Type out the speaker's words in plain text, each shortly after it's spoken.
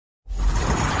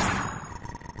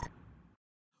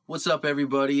What's up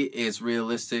everybody, it's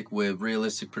Realistic with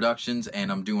Realistic Productions,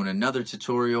 and I'm doing another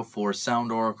tutorial for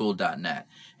SoundOracle.net.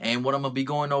 And what I'm going to be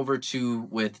going over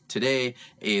with today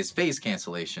is phase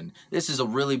cancellation. This is a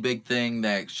really big thing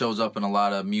that shows up in a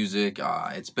lot of music.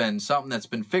 It's been something that's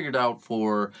been figured out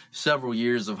for several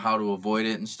years of how to avoid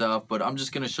it and stuff, but I'm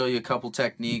just going to show you a couple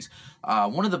techniques.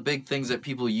 One of the big things that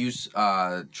people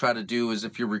try to do is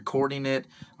if you're recording it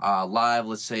live,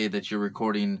 let's say that you're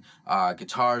recording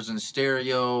guitars in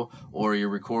stereo, or you're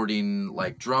recording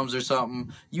like drums or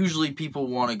something, usually people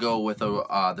want to go with the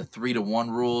 3-to-1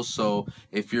 rule. So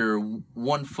if you're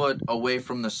 1 foot away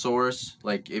from the source,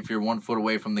 like if you're 1 foot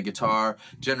away from the guitar,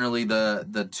 generally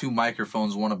the two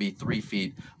microphones want to be 3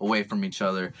 feet away from each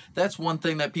other. That's one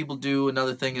thing that people do.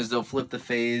 Another thing is they'll flip the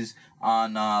phase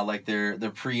on like their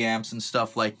preamps and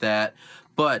stuff like that.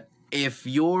 But if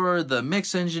you're the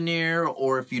mix engineer,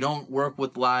 or if you don't work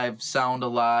with live sound a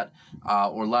lot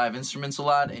or live instruments a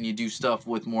lot, and you do stuff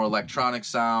with more electronic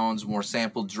sounds, more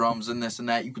sampled drums and this and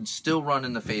that, you can still run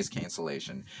into phase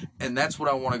cancellation. And that's what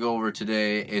I want to go over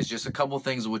today, is just a couple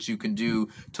things which you can do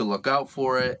to look out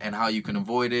for it and how you can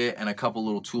avoid it, and a couple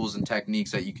little tools and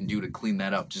techniques that you can do to clean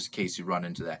that up just in case you run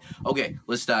into that. Okay,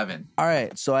 let's dive in.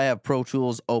 Alright, so I have Pro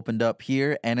Tools opened up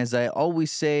here, and as I always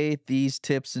say, these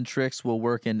tips and tricks will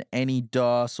work in any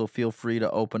DAW, so feel free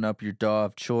to open up your DAW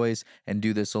of choice and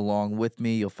do this along with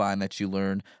me. You'll find that you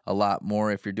learn a lot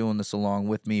more if you're doing this along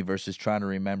with me versus trying to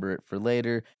remember it for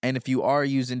later. And if you are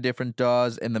using different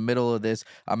DAWs, in the middle of this,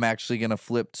 I'm actually going to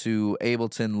flip to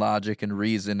Ableton, Logic, and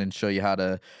Reason and show you how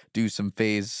to do some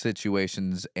phase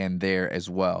situations in there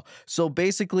as well. So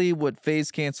basically what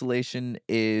phase cancellation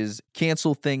is,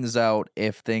 cancel things out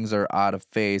if things are out of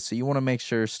phase. So you want to make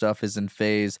sure stuff is in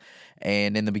phase.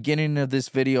 And in the beginning of this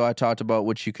video, I talked about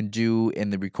what you can do in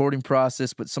the recording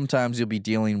process, but sometimes you'll be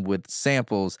dealing with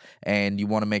samples and you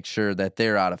want to make sure that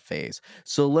they're out of phase.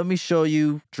 So let me show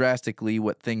you drastically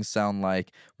what things sound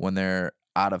like when they're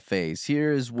out of phase.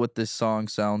 Here is what this song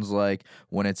sounds like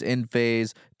when it's in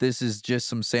phase. This is just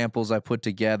some samples I put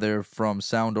together from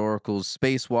SoundOracle's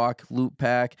Spacewalk loop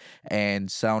pack and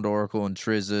SoundOracle and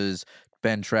Triz's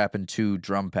Ben Trappin' 2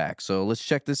 drum pack. So let's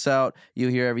check this out.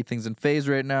 You'll hear everything's in phase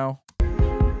right now.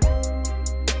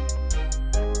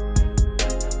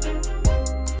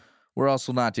 We're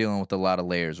also not dealing with a lot of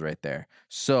layers right there.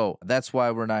 So that's why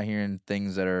we're not hearing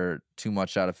things that are too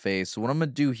much out of phase. So what I'm going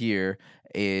to do here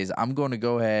is I'm going to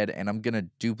go ahead and I'm going to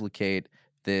duplicate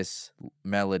this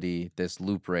melody, this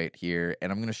loop right here,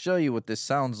 and I'm going to show you what this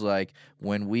sounds like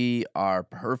when we are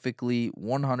perfectly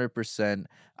 100%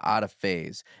 out of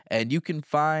phase. And you can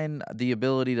find the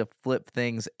ability to flip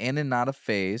things in and out of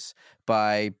phase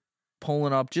by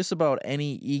pulling up just about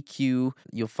any EQ.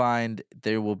 You'll find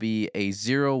there will be a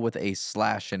 0 with a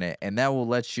slash in it, and that will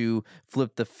let you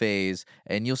flip the phase.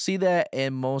 And you'll see that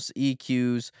in most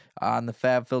EQs. On the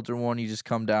FabFilter one, you just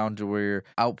come down to where your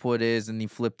output is and you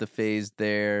flip the phase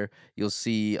there. You'll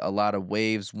see a lot of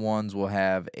Waves ones will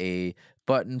have a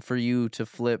button for you to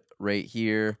flip right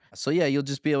here. So yeah, you'll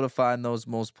just be able to find those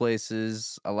most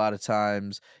places. A lot of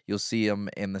times you'll see them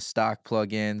in the stock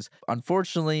plugins.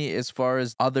 Unfortunately, as far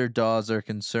as other DAWs are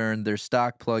concerned, their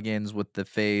stock plugins with the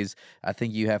phase, I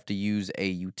think you have to use a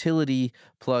utility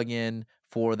plugin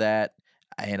for that.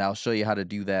 And I'll show you how to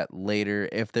do that later.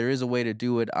 If there is a way to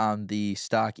do it on the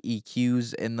stock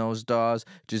EQs in those DAWs,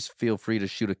 just feel free to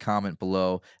shoot a comment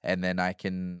below, and then I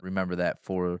can remember that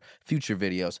for future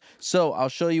videos. So I'll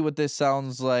show you what this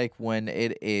sounds like when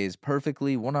it is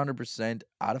perfectly 100%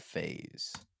 out of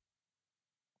phase.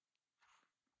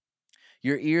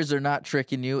 Your ears are not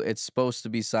tricking you. It's supposed to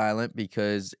be silent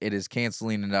because it is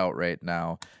canceling it out right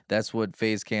now. That's what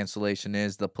phase cancellation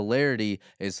is. The polarity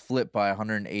is flipped by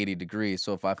 180 degrees.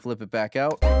 So if I flip it back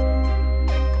out,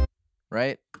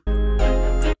 right?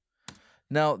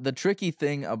 Now, the tricky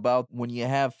thing about when you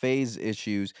have phase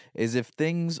issues is if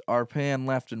things are panned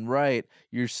left and right,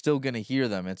 you're still going to hear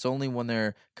them. It's only when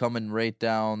they're coming right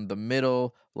down the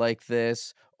middle like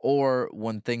this, or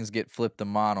when things get flipped to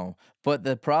mono. But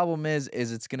the problem is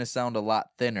it's going to sound a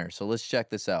lot thinner. So let's check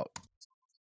this out.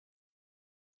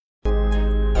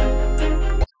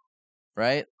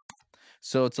 Right?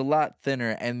 So it's a lot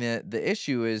thinner, and the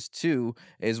issue is too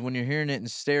is when you're hearing it in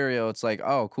stereo, it's like,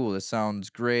 oh cool, this sounds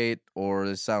great, or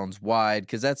this sounds wide,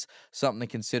 because that's something to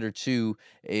consider too,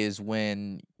 is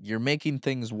when you're making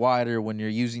things wider, when you're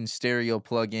using stereo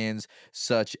plugins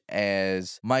such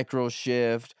as Micro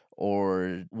Shift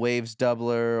or Waves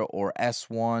Doubler or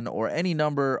S1 or any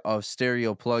number of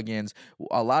stereo plugins,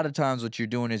 a lot of times what you're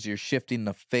doing is you're shifting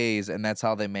the phase, and that's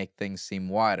how they make things seem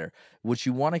wider. What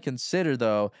you want to consider,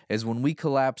 though, is when we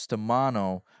collapse to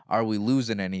mono, are we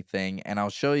losing anything? And I'll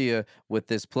show you with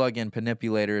this plugin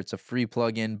Manipulator. It's a free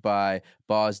plugin by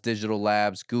Boz Digital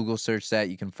Labs. Google search that.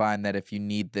 You can find that if you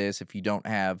need this, if you don't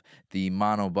have the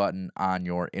mono button on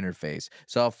your interface.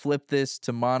 So I'll flip this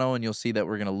to mono, and you'll see that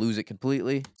we're going to lose it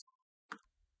completely.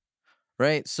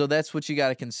 Right? So that's what you got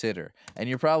to consider. And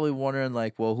you're probably wondering,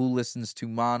 like, well, who listens to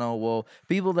mono? Well,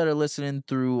 people that are listening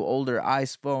through older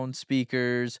iPhone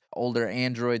speakers, older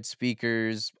Android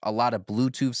speakers, a lot of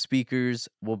Bluetooth speakers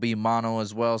will be mono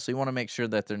as well. So you want to make sure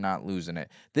that they're not losing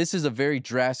it. This is a very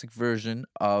drastic version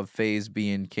of phase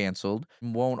being canceled.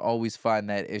 You won't always find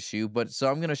that issue. But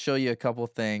so I'm going to show you a couple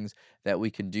things that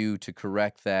we can do to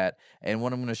correct that. And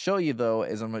what I'm going to show you, though,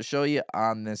 is I'm going to show you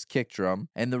on this kick drum.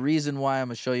 And the reason why I'm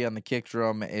going to show you on the kick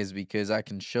drum is because I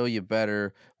can show you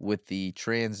better with the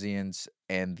transients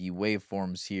and the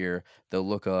waveforms here. They'll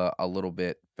look a little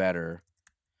bit better.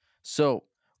 So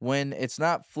when it's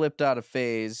not flipped out of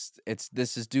phase,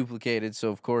 this is duplicated, so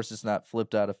of course it's not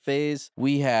flipped out of phase.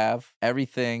 We have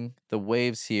everything, the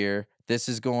waves here. This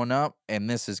is going up and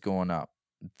this is going up.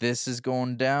 This is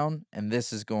going down and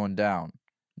this is going down.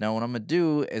 Now what I'm going to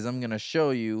do is I'm going to show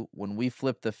you when we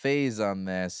flip the phase on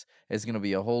this, it's going to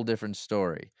be a whole different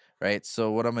story, right?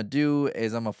 So what I'm going to do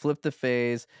is I'm going to flip the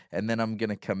phase and then I'm going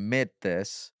to commit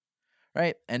this,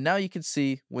 right? And now you can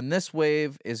see when this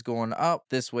wave is going up,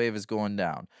 this wave is going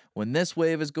down. When this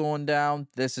wave is going down,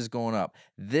 this is going up.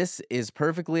 This is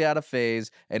perfectly out of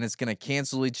phase and it's going to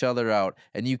cancel each other out.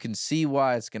 And you can see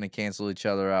why it's going to cancel each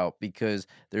other out because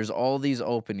there's all these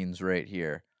openings right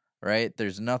here, right?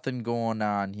 There's nothing going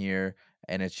on here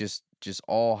and it's just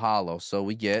all hollow. So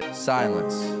we get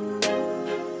silence.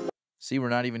 See, we're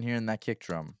not even hearing that kick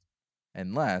drum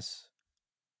unless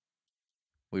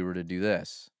we were to do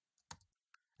this.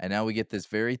 And now we get this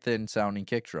very thin sounding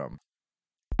kick drum.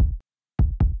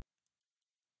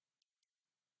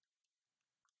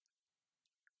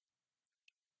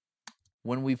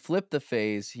 When we flip the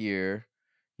phase here,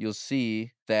 you'll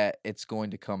see that it's going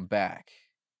to come back.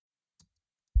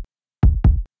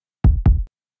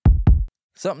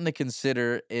 Something to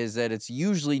consider is that it's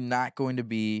usually not going to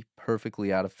be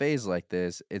perfectly out of phase like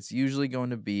this. It's usually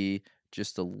going to be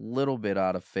just a little bit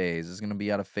out of phase. It's going to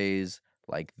be out of phase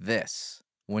like this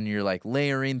when you're like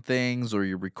layering things or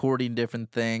you're recording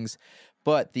different things.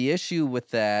 But the issue with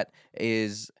that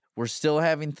is we're still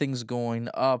having things going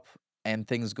up and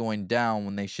things going down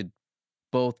when they should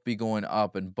both be going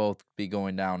up and both be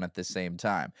going down at the same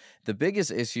time. The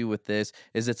biggest issue with this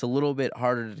is it's a little bit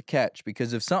harder to catch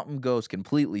because if something goes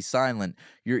completely silent,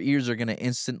 your ears are going to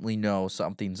instantly know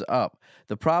something's up.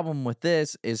 The problem with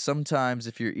this is sometimes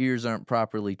if your ears aren't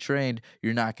properly trained,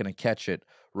 you're not going to catch it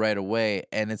right away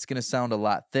and it's going to sound a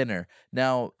lot thinner.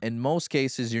 Now, in most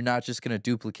cases, you're not just going to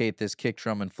duplicate this kick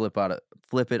drum and flip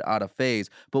it out of phase,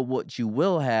 but what you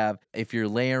will have if you're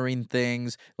layering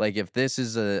things, like if this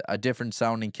is a different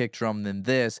sounding kick drum than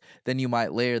this, then you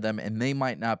might layer them and they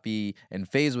might not be in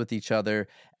phase with each other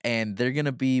and they're going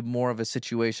to be more of a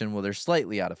situation where they're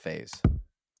slightly out of phase.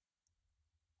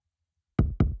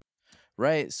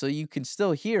 Right? So you can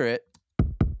still hear it,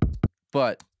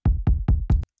 but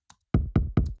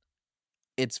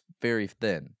it's very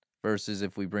thin versus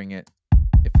if we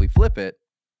flip it.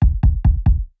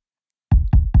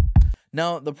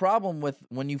 Now, the problem with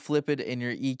when you flip it in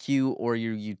your EQ or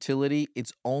your utility,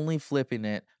 it's only flipping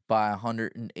it by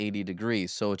 180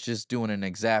 degrees. So it's just doing an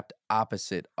exact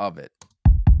opposite of it.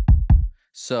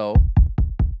 So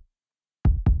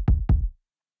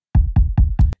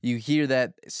you hear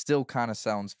that it still kind of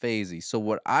sounds phasey. So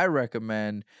what I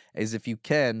recommend is if you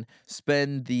can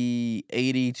spend the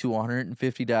 $80 to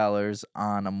 $150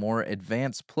 on a more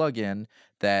advanced plugin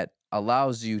that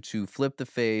allows you to flip the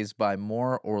phase by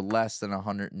more or less than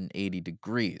 180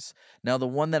 degrees. Now, the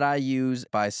one that I use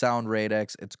by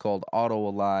SoundOracle, it's called Auto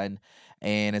Align,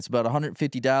 and it's about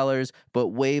 $150, but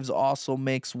Waves also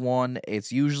makes one.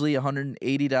 It's usually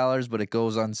 $180, but it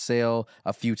goes on sale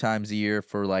a few times a year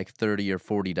for like $30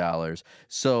 or $40.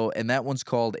 So, and that one's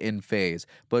called In Phase.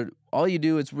 But all you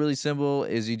do, it's really simple,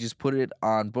 is you just put it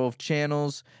on both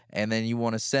channels, and then you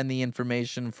want to send the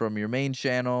information from your main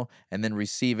channel and then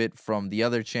receive it from the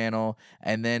other channel.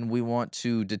 And then we want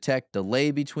to detect delay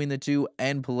between the two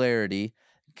and polarity.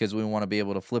 because we want to be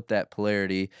able to flip that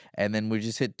polarity. And then we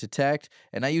just hit detect,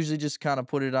 and I usually just kind of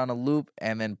put it on a loop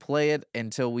and then play it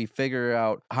until we figure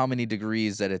out how many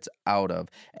degrees that it's out of.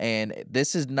 And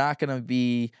this is not going to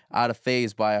be out of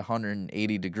phase by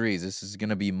 180 degrees. This is going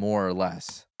to be more or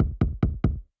less.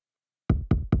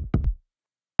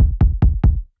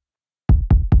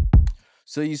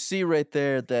 So you see right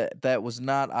there that that was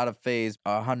not out of phase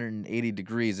 180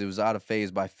 degrees. It was out of phase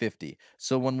by 50.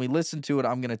 So when we listen to it,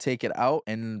 I'm going to take it out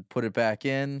and put it back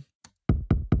in.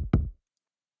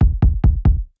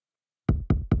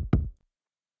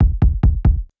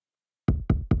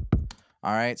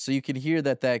 All right, so you can hear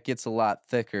that that gets a lot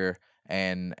thicker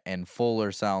and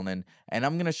fuller sounding. And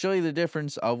I'm going to show you the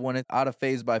difference of when it's out of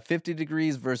phase by 50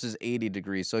 degrees versus 80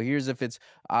 degrees. So here's if it's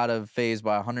out of phase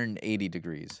by 180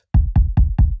 degrees.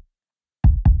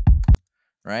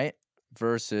 Right?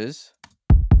 Versus,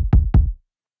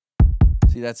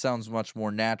 see, that sounds much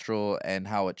more natural and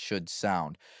how it should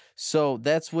sound. So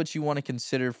that's what you want to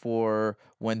consider for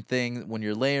when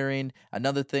you're layering.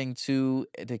 Another thing too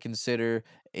to consider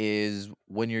is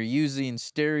when you're using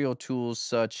stereo tools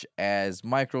such as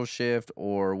microshift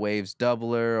or waves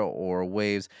doubler or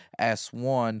waves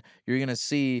S1, you're gonna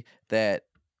see that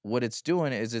what it's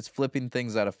doing is it's flipping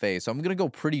things out of phase. So I'm gonna go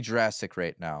pretty drastic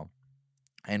right now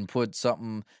and put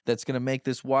something that's going to make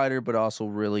this wider, but also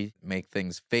really make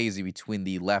things phasey between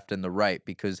the left and the right,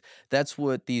 because that's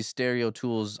what these stereo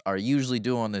tools are usually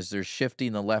doing, is they're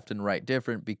shifting the left and right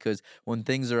different, because when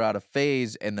things are out of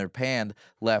phase and they're panned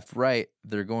left, right,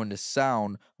 they're going to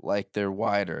sound like they're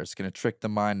wider. It's going to trick the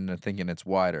mind into thinking it's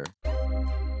wider.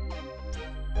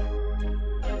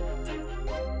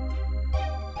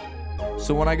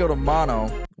 So when I go to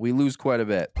mono, we lose quite a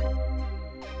bit.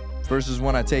 Versus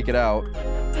when I take it out.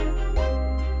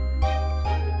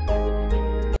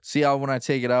 See how when I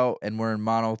take it out and we're in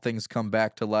mono, things come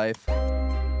back to life?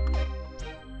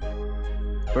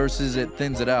 Versus it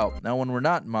thins it out. Now when we're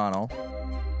not in mono,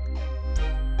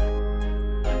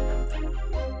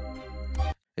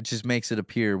 it just makes it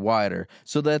appear wider.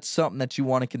 So that's something that you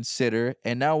want to consider.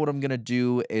 And now what I'm going to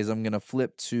do is I'm going to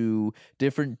flip to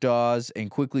different DAWs and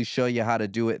quickly show you how to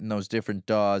do it in those different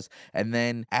DAWs. And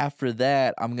then after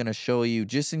that, I'm going to show you,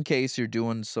 just in case you're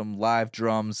doing some live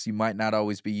drums, you might not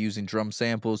always be using drum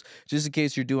samples, just in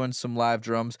case you're doing some live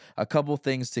drums, a couple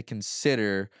things to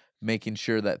consider, making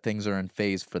sure that things are in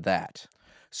phase for that.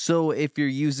 So if you're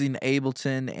using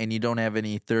Ableton and you don't have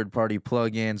any third-party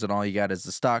plugins and all you got is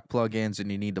the stock plugins and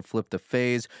you need to flip the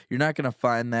phase, you're not going to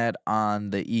find that on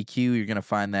the EQ. You're going to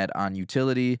find that on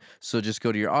utility. So just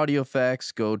go to your audio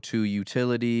effects, go to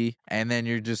utility, and then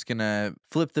you're just going to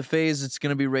flip the phase. It's going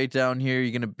to be right down here.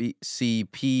 You're going to see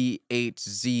P, H,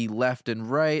 Z left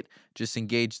and right. Just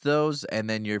engage those, and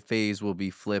then your phase will be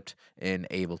flipped in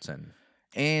Ableton.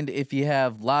 And if you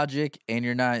have Logic and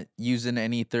you're not using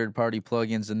any third-party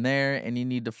plugins in there and you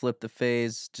need to flip the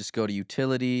phase, just go to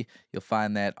Utility. You'll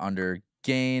find that under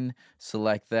Gain.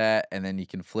 Select that, and then you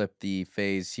can flip the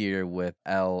phase here with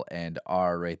L and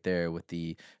R right there with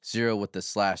the 0 with the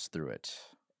slash through it.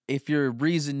 If you're a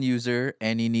Reason user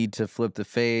and you need to flip the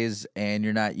phase and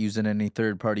you're not using any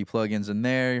third-party plugins in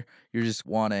there, you just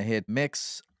want to hit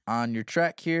Mix on your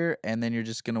track here, and then you're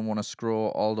just going to want to scroll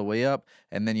all the way up,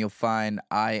 and then you'll find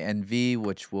I and V,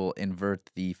 which will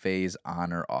invert the phase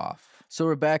on or off. So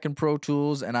we're back in Pro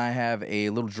Tools, and I have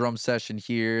a little drum session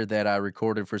here that I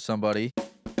recorded for somebody.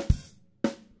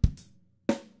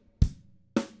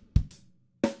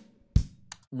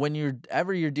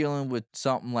 Whenever you're dealing with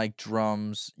something like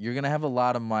drums, you're going to have a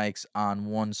lot of mics on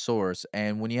one source.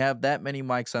 And when you have that many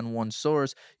mics on one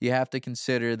source, you have to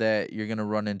consider that you're going to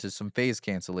run into some phase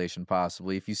cancellation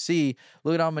possibly. If you see,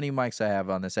 look at how many mics I have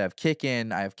on this. I have kick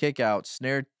in, I have kick out,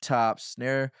 snare top,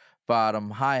 snare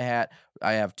bottom, hi-hat.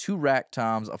 I have 2 rack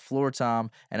toms, a floor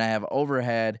tom, and I have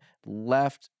overhead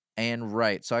left and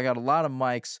right. So I got a lot of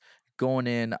mics going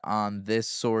in on this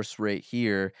source right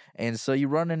here, and so you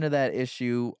run into that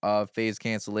issue of phase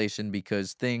cancellation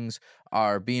because things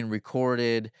are being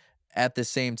recorded at the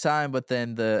same time, but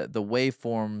then the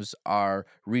waveforms are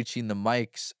reaching the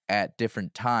mics at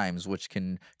different times, which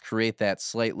can create that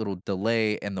slight little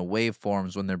delay in the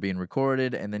waveforms when they're being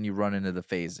recorded, and then you run into the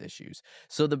phase issues.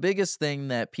 So the biggest thing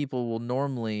that people will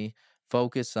normally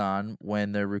focus on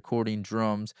when they're recording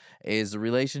drums is the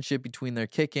relationship between their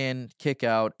kick in, kick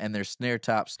out, and their snare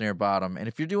top, snare bottom. And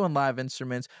if you're doing live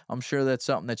instruments, I'm sure that's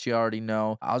something that you already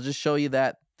know. I'll just show you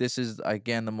that This is,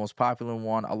 again, the most popular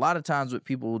one. A lot of times what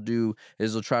people will do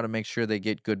is they'll try to make sure they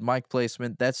get good mic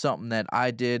placement. That's something that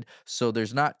I did, so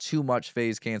there's not too much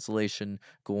phase cancellation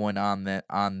going on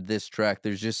on this track.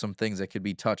 There's just some things that could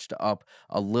be touched up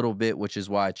a little bit, which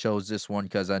is why I chose this one,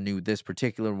 because I knew this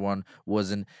particular one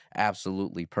wasn't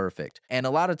absolutely perfect. And a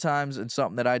lot of times, and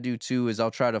something that I do too, is I'll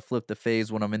try to flip the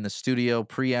phase when I'm in the studio.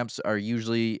 Preamps are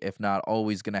usually, if not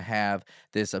always, going to have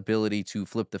this ability to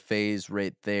flip the phase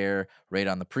right there, right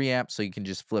on the preamp, so you can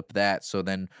just flip that. So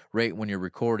then right when you're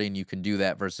recording, you can do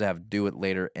that versus have to do it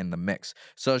later in the mix.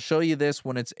 So I'll show you this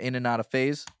when it's in and out of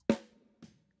phase.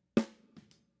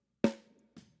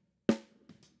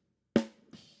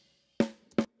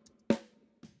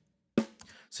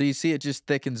 So you see it just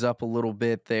thickens up a little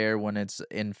bit there when it's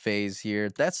in phase here.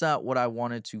 That's not what I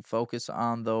wanted to focus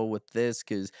on though with this,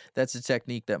 because that's a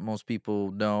technique that most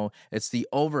people know. It's the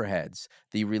overheads,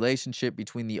 the relationship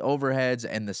between the overheads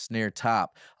and the snare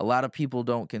top. A lot of people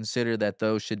don't consider that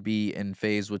those should be in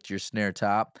phase with your snare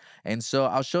top. And so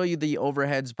I'll show you the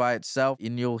overheads by itself,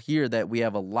 and you'll hear that we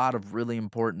have a lot of really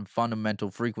important fundamental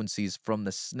frequencies from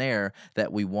the snare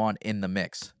that we want in the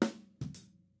mix.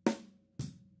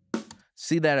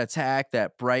 See that attack,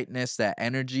 that brightness, that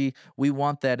energy? We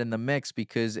want that in the mix,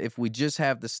 because if we just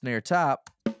have the snare top,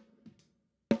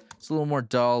 it's a little more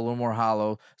dull, a little more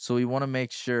hollow. So we want to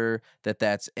make sure that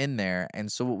that's in there.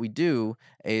 And so what we do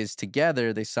is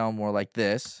together they sound more like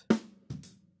this.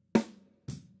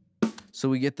 So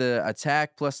we get the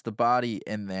attack plus the body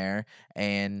in there.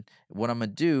 And what I'm going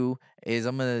to do is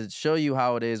I'm going to show you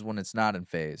how it is when it's not in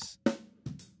phase.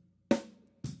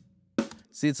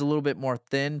 See, it's a little bit more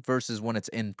thin versus when it's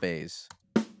in phase.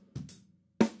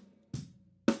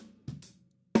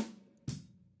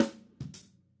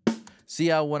 See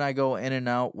how when I go in and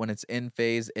out, when it's in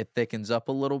phase, it thickens up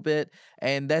a little bit.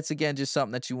 And that's, again, just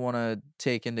something that you want to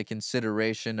take into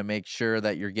consideration to make sure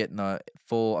that you're getting the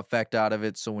full effect out of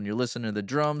it. So when you're listening to the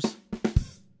drums,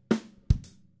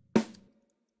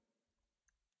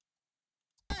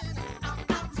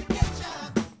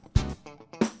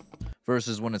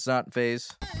 versus when it's not in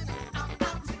phase.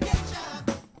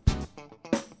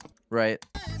 Right.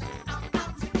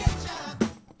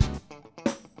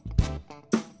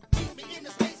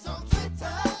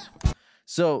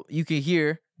 So you can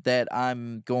hear that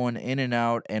I'm going in and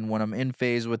out, and when I'm in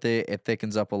phase with it, it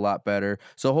thickens up a lot better.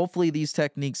 So hopefully these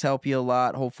techniques help you a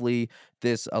lot. Hopefully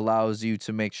this allows you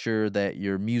to make sure that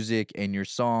your music and your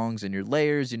songs and your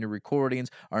layers and your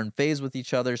recordings are in phase with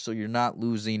each other, so you're not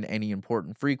losing any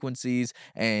important frequencies,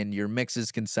 and your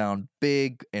mixes can sound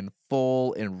big and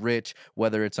full and rich,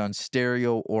 whether it's on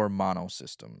stereo or mono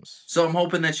systems. So I'm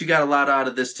hoping that you got a lot out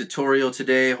of this tutorial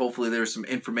today. Hopefully there's some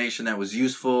information that was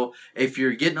useful. If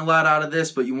you're getting a lot out of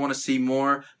this but you want to see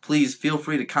more, please feel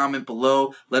free to comment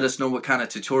below. Let us know what kind of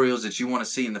tutorials that you want to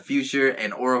see in the future,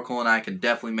 and Oracle and I can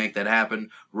definitely make that happen.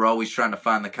 We're always trying to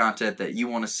find the content that you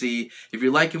want to see. If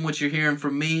you're liking what you're hearing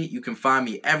from me, you can find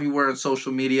me everywhere on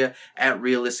social media at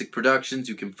Realistic Productions.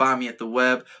 You can find me at the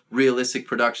web,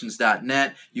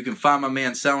 realisticproductions.net. You can find my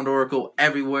man SoundOracle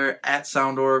everywhere at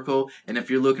SoundOracle. And if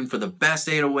you're looking for the best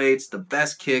 808s, the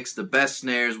best kicks, the best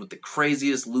snares with the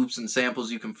craziest loops and samples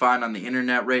you can find on the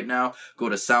internet right now, go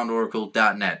to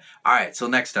SoundOracle.net. Alright, till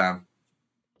next time.